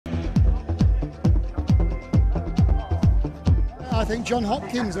I think John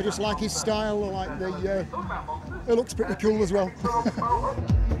Hopkins. I just like his style. I like the. It looks pretty cool as well.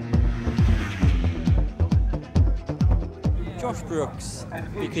 Josh Brooks,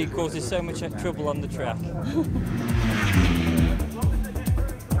 because he causes so much trouble on the track.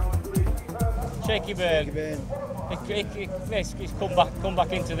 Shaky Burn. He's come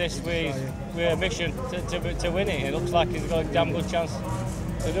back into this with a mission to win it. It looks like he's got a damn good chance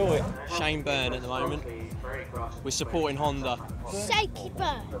to do it. Shane Byrne at the moment. We're supporting Honda. Shaky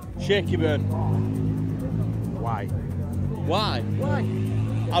Burn. Shaky Burn. Why? Why?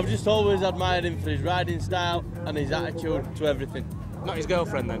 I've just always admired him for his riding style and his attitude to everything. Not his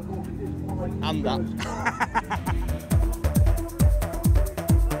girlfriend then? And that.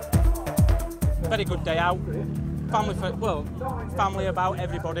 Very good day out. Family about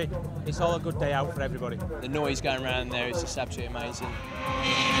everybody. It's all a good day out for everybody. The noise going around there is just absolutely amazing.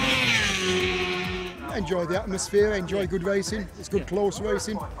 Enjoy the atmosphere, enjoy good racing. It's good close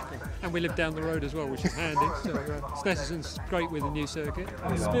racing. And we live down the road as well, which is handy. So Snetterton's great with the new circuit.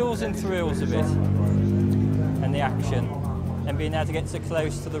 Spills and thrills a bit, and the action, and being able to get so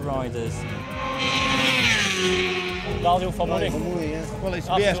close to the riders. Value for money. Well, it's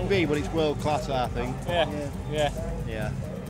BSB, but it's world class, I think. Yeah. Yeah.